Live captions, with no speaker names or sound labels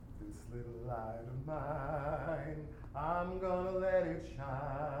little light of mine, I'm gonna let it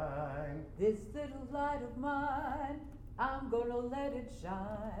shine. This little light of mine, I'm gonna let it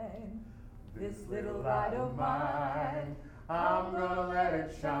shine. This little light of mine, I'm gonna let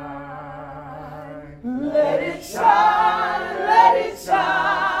it shine. let it shine, let it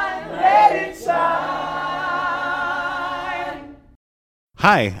shine, let it shine.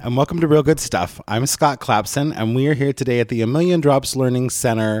 Hi, and welcome to Real Good Stuff. I'm Scott Clapson, and we are here today at the A Million Drops Learning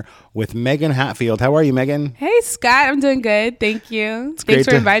Center with Megan Hatfield. How are you, Megan? Hey, Scott. I'm doing good. Thank you. Thanks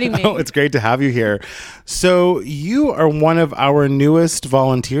for inviting me. Oh, it's great to have you here. So you are one of our newest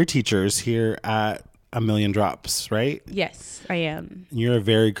volunteer teachers here at A Million Drops, right? Yes, I am. You're a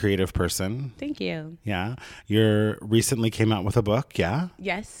very creative person. Thank you. Yeah. You recently came out with a book, yeah?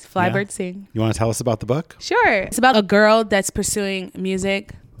 Yes, Flybird Sing. You want to tell us about the book? Sure. It's about a girl that's pursuing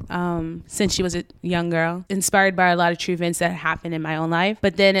music since she was a young girl, inspired by a lot of true events that happened in my own life.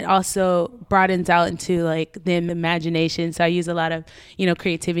 But then it also broadens out into like the imagination. So I use a lot of,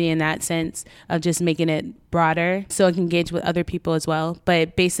 creativity in that sense of just making it broader so it can engage with other people as well.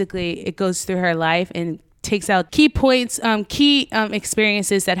 But basically it goes through her life and takes out key points,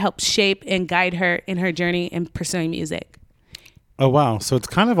 experiences that help shape and guide her in her journey in pursuing music. Oh, wow. So it's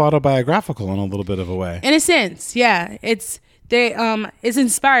kind of autobiographical in a little bit of a way. In a sense, yeah. It's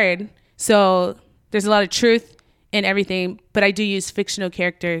inspired. So there's a lot of truth in everything, but I do use fictional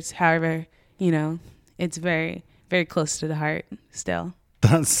characters. However, it's very, very close to the heart still.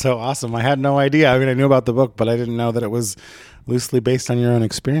 That's so awesome. I had no idea. I mean, I knew about the book, but I didn't know that it was loosely based on your own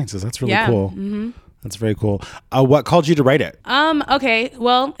experiences. That's really cool. Mm-hmm. That's very cool. What called you to write it? Okay.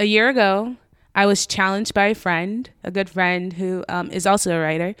 Well, a year ago, I was challenged by a good friend who is also a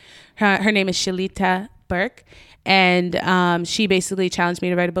writer. Her name is Shalita Burke. And she basically challenged me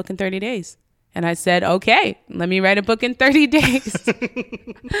to write a book in 30 days. And I said, okay, let me write a book in 30 days.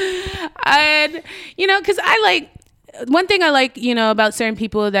 And, because one thing I like, about certain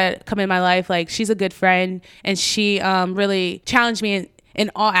people that come in my life, like she's a good friend and she really challenged me in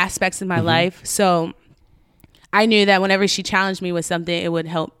all aspects of my life. So I knew that whenever she challenged me with something, it would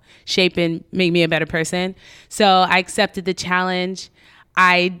help shape and make me a better person. So I accepted the challenge.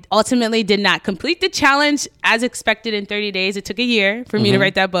 I ultimately did not complete the challenge as expected in 30 days. It took a year for me to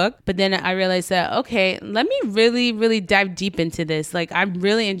write that book. But then I realized that, okay, let me really, really dive deep into this. Like, I'm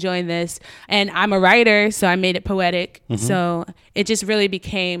really enjoying this. And I'm a writer, so I made it poetic. So it just really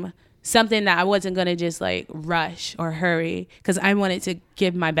became something that I wasn't going to just like rush or hurry because I wanted to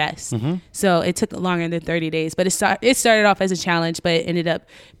give my best. So it took longer than 30 days, but it started off as a challenge, but it ended up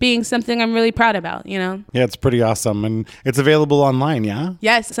being something I'm really proud about, Yeah, it's pretty awesome. And it's available online, yeah?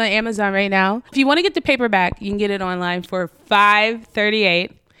 Yes, it's on Amazon right now. If you want to get the paperback, you can get it online for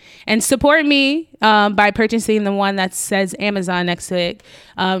 $5.38. And support me by purchasing the one that says Amazon next to it.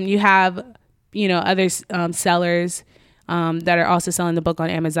 You have, other sellers that are also selling the book on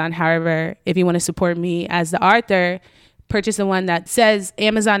Amazon. However, if you want to support me as the author, purchase the one that says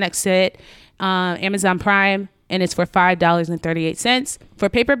Amazon next to it, Amazon Prime, and it's for $5.38 for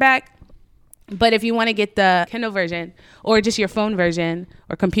paperback. But if you want to get the Kindle version or just your phone version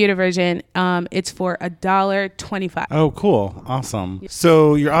or computer version, it's for $1.25. Oh, cool. Awesome.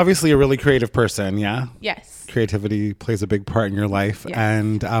 So you're obviously a really creative person, yeah? Yes. Creativity plays a big part in your life. Yes.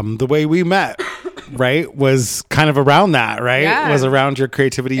 And the way we met, right, was kind of around that, right? Yeah. Was around your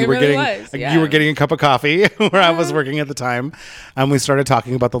creativity. You were getting a cup of coffee where I was working at the time. And we started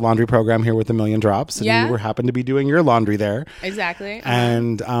talking about the laundry program here with A Million Drops. And you happened to be doing your laundry there. Exactly.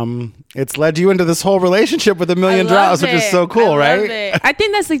 And it's led you into this whole relationship with A Million Drops, which is so cool, right? I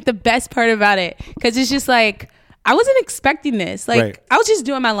think that's like the best part about it. Because it's just like, I wasn't expecting this. Like, I was just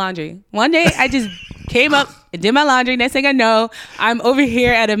doing my laundry. One day, I just came up and did my laundry. Next thing I know, I'm over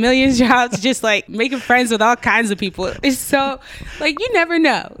here at A Million Drops, just like making friends with all kinds of people. It's so, like, you never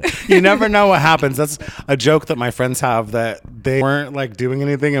know. You never know what happens. That's a joke that my friends have, that they weren't like doing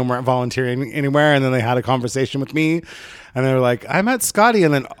anything and weren't volunteering anywhere. And then they had a conversation with me. And they were like, I met Scotty,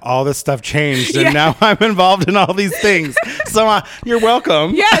 and then all this stuff changed, and now I'm involved in all these things. So you're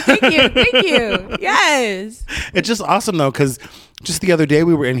welcome. Yeah, thank you. Yes. It's just awesome, though, because just the other day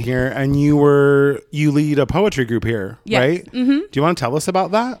we were in here, and you lead a poetry group here, right? Mm-hmm. Do you want to tell us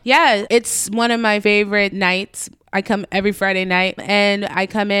about that? Yeah, it's one of my favorite nights. I come every Friday night, and I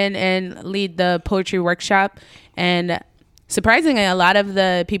come in and lead the poetry workshop. And surprisingly, a lot of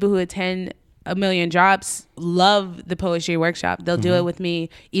the people who attend A Million Drops love the poetry workshop. They'll do it with me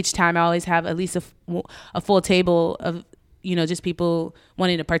each time. I always have at least a full table of, just people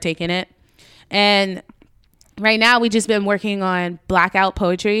wanting to partake in it. And right now we just been working on blackout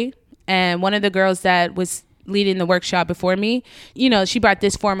poetry. And one of the girls that was leading the workshop before me, you know, she brought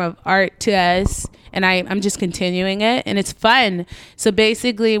this form of art to us, and I'm just continuing it, and it's fun. So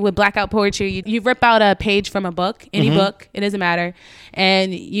basically with Blackout Poetry, you rip out a page from a book, any book, it doesn't matter,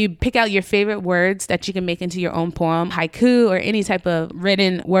 and you pick out your favorite words that you can make into your own poem, haiku or any type of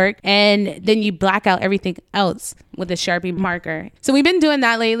written work, and then you black out everything else with a Sharpie marker. So we've been doing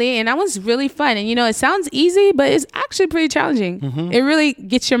that lately, and that was really fun. And you know, it sounds easy, but it's actually pretty challenging. It really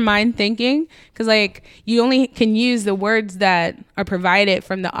gets your mind thinking, because like you only can use the words that are provided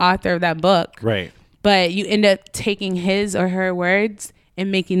from the author of that book. Right. But you end up taking his or her words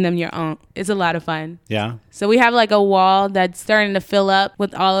and making them your own. It's a lot of fun. Yeah. So we have like a wall that's starting to fill up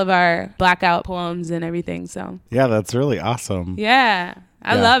with all of our blackout poems and everything. So Yeah, that's really awesome. yeah,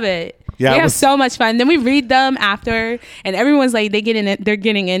 I Yeah. love it. Yeah, we it have was- so much fun. Then we read them after, and everyone's like, they're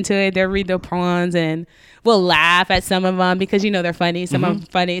getting into it. They read their poems, and we'll laugh at some of them because, you know, they're funny. Some of them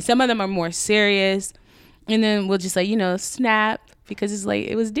funny. Some of them are more serious. And then we'll just like, you know, snap because it's like,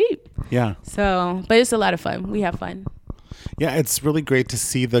 it was deep. Yeah. So, but it's a lot of fun. We have fun. Yeah, it's really great to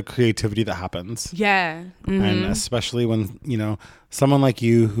see the creativity that happens. Yeah. And especially when, you know, someone like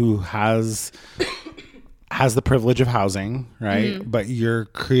you who has the privilege of housing, right? But you're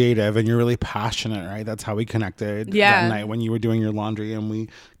creative and you're really passionate, right? That's how we connected Yeah. that night when you were doing your laundry, and we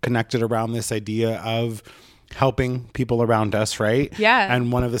connected around this idea of helping people around us, right? Yeah.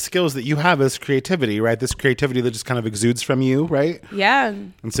 And one of the skills that you have is creativity, right? This creativity that just kind of exudes from you, right? Yeah.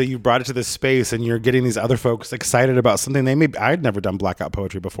 And so you brought it to this space, and you're getting these other folks excited about something I'd never done blackout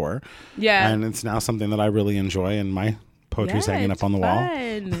poetry before. Yeah. And it's now something that I really enjoy, and my poetry's Yeah, hanging it's up on the wall.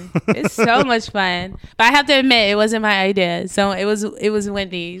 fun. It's so much fun. But I have to admit, it wasn't my idea. So it was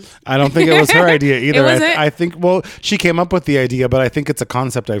Wendy's. I don't think it was her idea either. It wasn't? I think, well, she came up with the idea, but I think it's a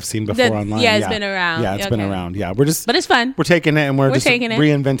concept I've seen before online. yeah, it's been around. Yeah, it's been Okay. around. Yeah, But it's fun. we're taking it, and we're just taking it.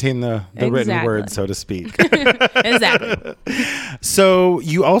 reinventing the written Exactly. word, so to speak. Exactly. So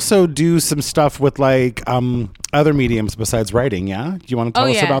you also do some stuff with like other mediums besides writing, yeah? Do you want to tell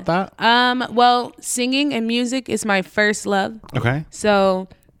us about that? Well, singing and music is my first love. Okay. So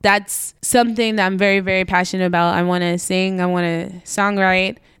that's something that I'm very, very passionate about. I want to sing. I want to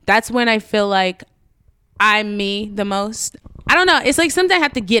songwrite. That's when I feel like I'm me the most. I don't know. It's like something I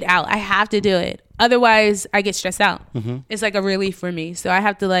have to get out. I have to do it. Otherwise, I get stressed out. It's like a relief for me. So I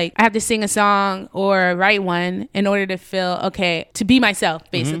have to sing a song or write one in order to feel okay, to be myself,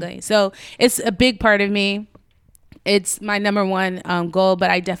 basically. So it's a big part of me. It's my number one goal,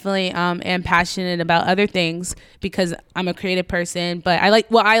 but I definitely am passionate about other things because I'm a creative person. But I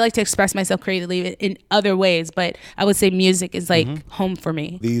like to express myself creatively in other ways. But I would say music is like home for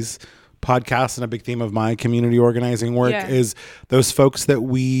me. These podcasts, and a big theme of my community organizing work Yeah. is those folks that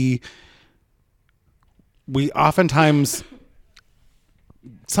we oftentimes,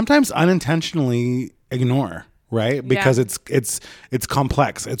 sometimes unintentionally ignore, right? Because it's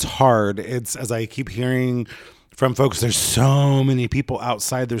complex, it's hard. It's, as I keep hearing from folks, there's so many people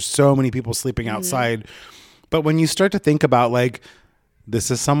outside, there's so many people sleeping outside. But when you start to think about like,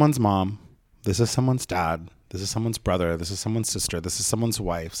 this is someone's mom, this is someone's dad, this is someone's brother, this is someone's sister, this is someone's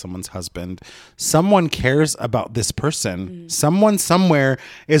wife, someone's husband. Someone cares about this person. Someone somewhere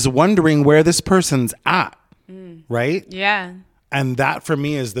is wondering where this person's at, right? Yeah. And that for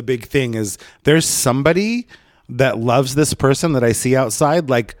me is the big thing, is there's somebody that loves this person that I see outside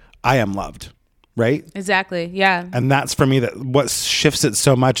like I am loved, right? Exactly. Yeah. And that's for me that what shifts it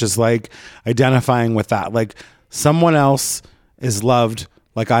so much is like identifying with that. Like someone else is loved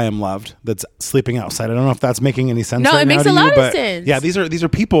like I am loved that's sleeping outside. I don't know if that's making any sense. No, right it now makes to a you, lot of but sense. Yeah, these are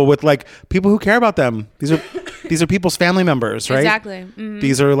people with like people who care about them. These are people's family members, right? Exactly. Mhm.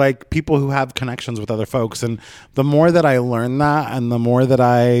 These are like people who have connections with other folks. And the more that I learn that, and the more that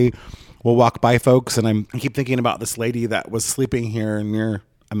I will walk by folks, and I keep thinking about this lady that was sleeping here near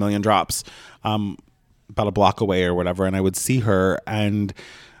A Million Drops, about a block away or whatever, and I would see her, and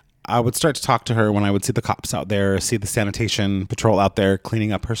I would start to talk to her when I would see the cops out there, see the sanitation patrol out there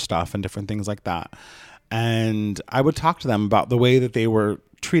cleaning up her stuff and different things like that. And I would talk to them about the way that they were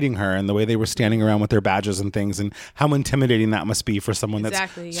treating her and the way they were standing around with their badges and things, and how intimidating that must be for someone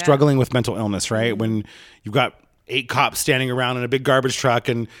Exactly, that's yeah. struggling with mental illness, right? When you've got 8 cops standing around in a big garbage truck,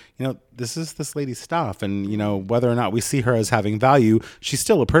 and you know, this is this lady's stuff, and you know, whether or not we see her as having value, she's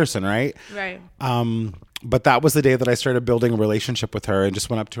still a person, right? Right. But that was the day that I started building a relationship with her, and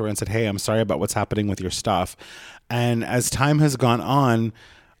just went up to her and said, "Hey, I'm sorry about what's happening with your stuff." And as time has gone on,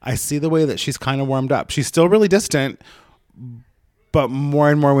 I see the way that she's kind of warmed up. She's still really distant, but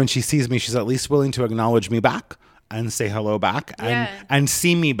more and more when she sees me, she's at least willing to acknowledge me back and say hello back Yeah. and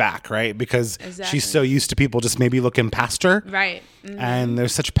see me back, right? Because Exactly. she's so used to people just maybe looking past her. Right. Mhm. And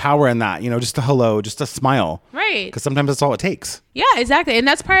there's such power in that, just a hello, just a smile. Right. Because sometimes that's all it takes. Yeah, exactly. And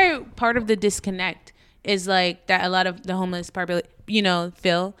that's part of the disconnect is like that a lot of the homeless probably,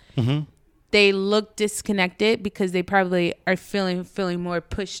 feel. Mm-hmm. They look disconnected because they probably are feeling more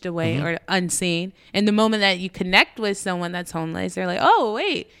pushed away Mm-hmm. or unseen. And the moment that you connect with someone that's homeless, they're like, oh,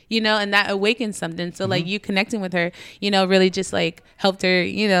 wait, and that awakens something. So like you connecting with her, really just like helped her,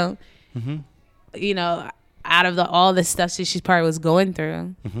 out of all the stuff that she's probably was going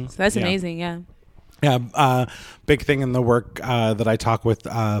through. So that's Yeah. amazing. Yeah. Yeah, big thing in the work that I talk with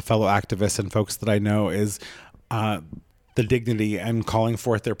fellow activists and folks that I know is the dignity and calling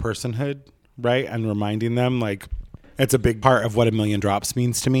forth their personhood, right? And reminding them, like, it's a big part of what A Million Drops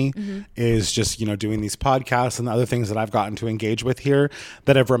means to me is just, doing these podcasts and the other things that I've gotten to engage with here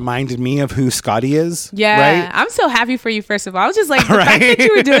that have reminded me of who Scotty is. Yeah, Right? I'm so happy for you. First of all, I was just like, the Right? fact that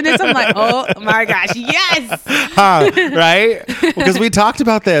you were doing this, I'm like, oh my gosh, yes. Right? Because we talked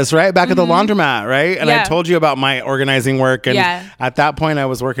about this, right? Back at the laundromat, right? And I Yeah. told you about my organizing work. And Yeah. at that point, I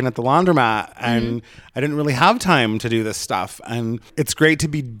was working at the laundromat and I didn't really have time to do this stuff. And it's great to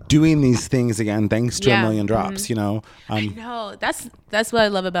be doing these things again, thanks to Yeah. A Million Drops, No, that's what I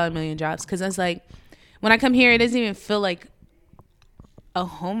love about A Million Drops, because it's like when I come here, it doesn't even feel like a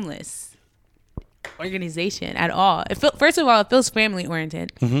homeless organization at all. First of all, it feels family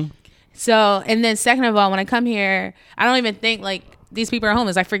oriented. So, and then second of all, when I come here, I don't even think like these people are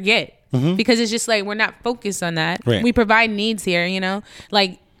homeless. I forget because it's just like we're not focused on that. Right. We provide needs here,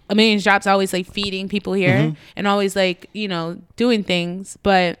 like A Million Drops always like feeding people here and always like doing things,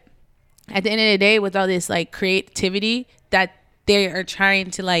 but at the end of the day, with all this like creativity that they are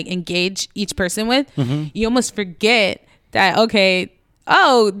trying to like engage each person with, you almost forget that, okay,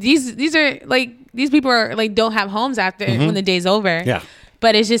 these are like, these people are like, don't have homes after when the day's over. Yeah.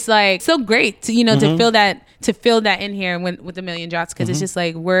 But it's just like so great to, to feel that in here with A Million Drops. Cause it's just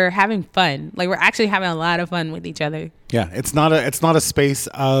like, we're having fun. Like we're actually having a lot of fun with each other. Yeah. It's not a space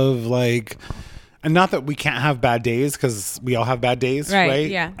of like, and not that we can't have bad days, because we all have bad days, Right, right?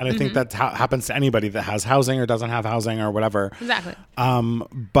 yeah. And I think that happens to anybody that has housing or doesn't have housing or whatever. Exactly.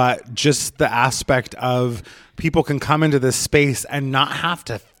 But just the aspect of people can come into this space and not have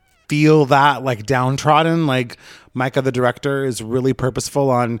to feel that like downtrodden. Like Micah, the director, is really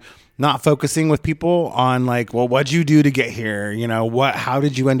purposeful on not focusing with people on like, well, what'd you do to get here? How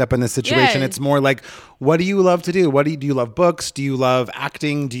did you end up in this situation? Yeah. It's more like, what do you love to do? Do you love books? Do you love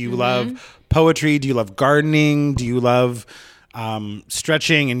acting? Do you love poetry? Do you love gardening? Do you love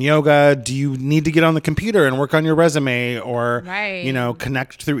stretching and yoga? Do you need to get on the computer and work on your resume or, Right.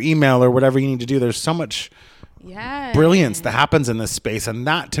 connect through email or whatever you need to do? There's so much Yeah. brilliance that happens in this space. And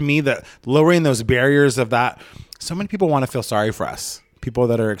that, to me, that lowering those barriers of that, so many people want to feel sorry for us. People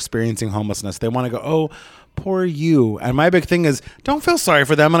that are experiencing homelessness, they want to go, oh, poor you. And my big thing is, don't feel sorry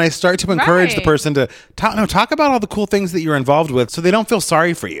for them. And I start to encourage the Right. person to talk about all the cool things that you're involved with, so they don't feel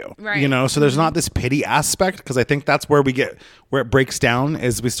sorry for you. Right. So there's not this pity aspect, because I think that's where it breaks down,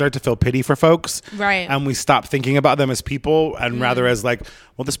 is we start to feel pity for folks. Right. And we stop thinking about them as people and rather as like,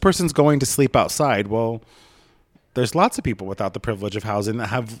 well, this person's going to sleep outside. Well, there's lots of people without the privilege of housing that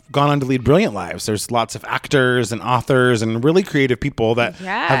have gone on to lead brilliant lives. There's lots of actors and authors and really creative people that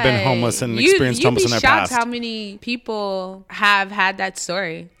have been homeless and experienced homeless in their You'd be shocked past. how many people have had that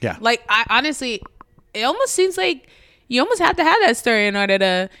story. Yeah. Like, I honestly, it almost seems like you almost have to have that story in order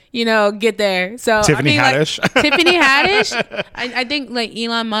to, get there. So Tiffany like, Haddish. Tiffany Haddish. I think like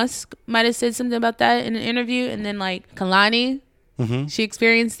Elon Musk might have said something about that in an interview, and then like Kalani. She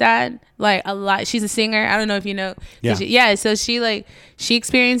experienced that like a lot. She's a singer. I don't know if you know. Yeah. So she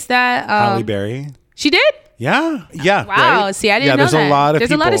experienced that. Halle Berry. She did. Yeah. Wow. Right? See, I didn't know there's that. a lot of There's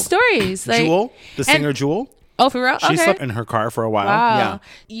people. a lot of stories. Like, Jewel, the singer Jewel. Oh, for real? She Okay. slept in her car for a while. Wow.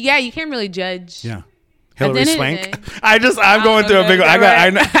 Yeah, you can't really judge. Yeah. At the Hillary end of the Swank. I'm going through a big.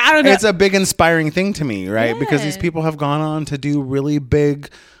 I don't know. It's a big inspiring thing to me, right? Because these Yeah. people have gone on to do really big.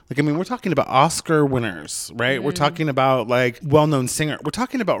 Like, I mean, we're talking about Oscar winners, right? We're talking about like well-known singer. We're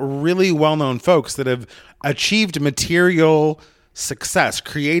talking about really well-known folks that have achieved material success,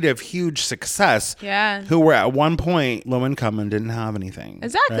 creative, huge success. Yeah. Who were at one point low income and didn't have anything.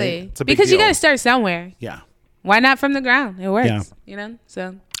 Exactly. Right? It's a big Because you deal. got to start somewhere. Yeah. Why not from the ground? It works. Yeah.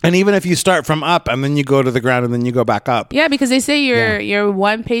 So. And even if you start from up and then you go to the ground and then you go back up. Yeah, because they say you're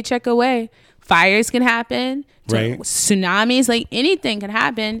one paycheck away. Fires can happen. Right. Tsunamis, like anything can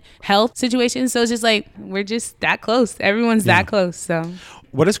happen. Health situations. So it's just like we're just that close. Everyone's that close. So.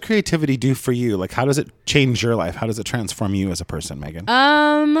 What does creativity do for you? Like, how does it change your life? How does it transform you as a person, Megan?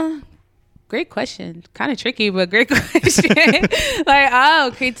 Great question. Kind of tricky, but great question.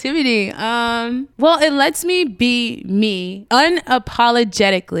 Creativity. Well, it lets me be me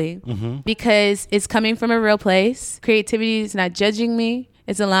unapologetically because it's coming from a real place. Creativity is not judging me.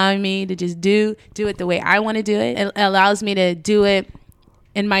 It's allowing me to just do it the way I want to do it. It allows me to do it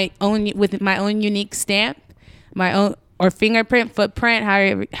in with my own unique stamp, my own or fingerprint, footprint,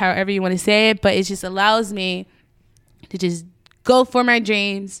 however you want to say it. But it just allows me to just go for my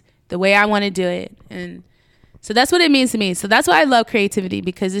dreams the way I want to do it. And so that's what it means to me. So that's why I love creativity,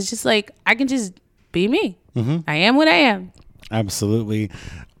 because it's just like I can just be me. I am what I am. Absolutely.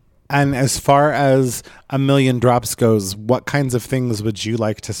 And as far as A Million Drops goes, what kinds of things would you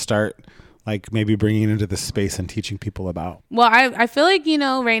like to start, like maybe bringing into the space and teaching people about? Well, I feel like,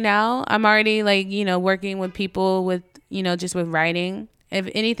 right now I'm already like, working with people with, just with writing. If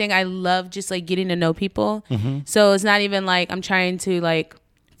anything, I love just like getting to know people. So it's not even like I'm trying to like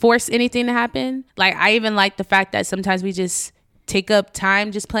force anything to happen. Like I even like the fact that sometimes we just take up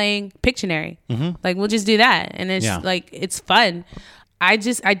time just playing Pictionary. Like we'll just do that. And it's like, it's fun. I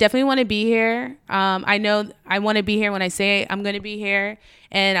definitely want to be here. I know I want to be here when I say I'm going to be here.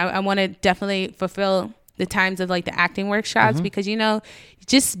 And I want to definitely fulfill the times of like the acting workshops because,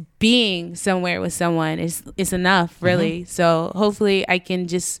 just being somewhere with someone is enough, really. So hopefully I can you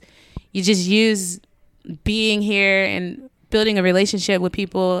just use being here and building a relationship with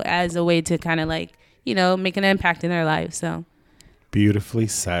people as a way to kind of like, make an impact in their lives. So beautifully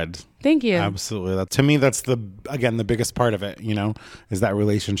said. Thank you. Absolutely. To me, that's the biggest part of it, is that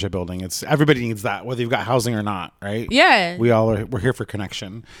relationship building. Everybody needs that, whether you've got housing or not, right? Yeah. We're here for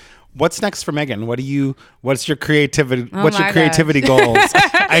connection. What's next for Megan? What's your creativity? Oh what's your creativity goals?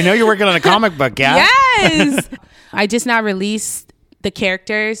 I know you're working on a comic book, yeah? Yes. I just now released the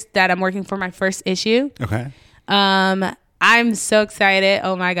characters that I'm working for my first issue. Okay. I'm so excited.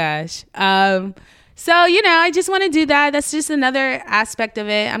 Oh my gosh. So, I just want to do that. That's just another aspect of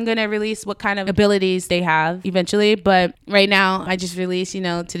it. I'm going to release what kind of abilities they have eventually. But right now, I just release, to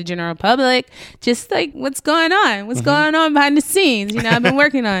the general public, just like what's going on behind the scenes. I've been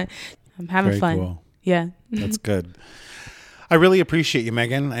working on. I'm having fun. Cool. Yeah. That's good. I really appreciate you,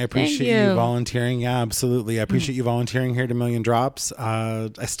 Megan. I appreciate you volunteering. Yeah, absolutely. I appreciate you volunteering here at A Million Drops. I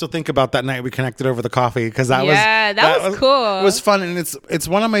still think about that night we connected over the coffee because that was cool. It was fun, and it's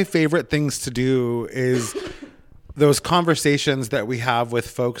one of my favorite things to do is those conversations that we have with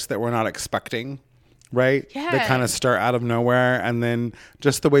folks that we're not expecting, right? Yeah. That kind of start out of nowhere, and then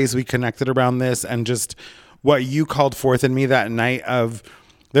just the ways we connected around this, and just what you called forth in me that night of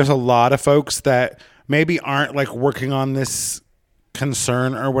there's a lot of folks that maybe aren't like working on this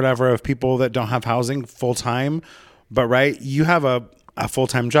concern or whatever of people that don't have housing full time, but right, you have a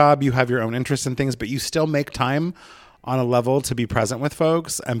full-time job, you have your own interests in things, but you still make time on a level to be present with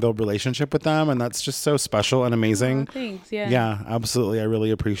folks and build relationship with them. And that's just so special and amazing. Oh, thanks. Yeah. Yeah, absolutely. I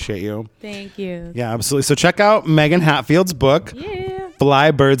really appreciate you. Thank you. Yeah, absolutely. So check out Megan Hatfield's book, Yeah.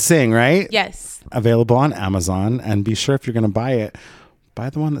 Fly, Bird, Sing, right? Yes. Available on Amazon. And be sure if you're going to buy it, buy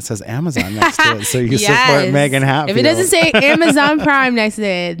the one that says Amazon next to it so you support Megan Hatfield. If it doesn't say Amazon Prime next to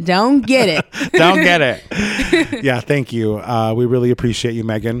it, don't get it. Don't get it. Yeah, thank you. We really appreciate you,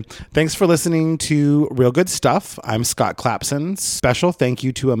 Megan. Thanks for listening to Real Good Stuff. I'm Scott Clapson. Special thank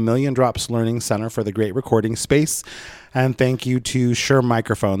you to A Million Drops Learning Center for the great recording space. And thank you to Shure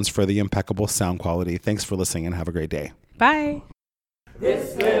Microphones for the impeccable sound quality. Thanks for listening and have a great day. Bye.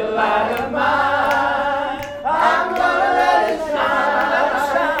 This little light of mine.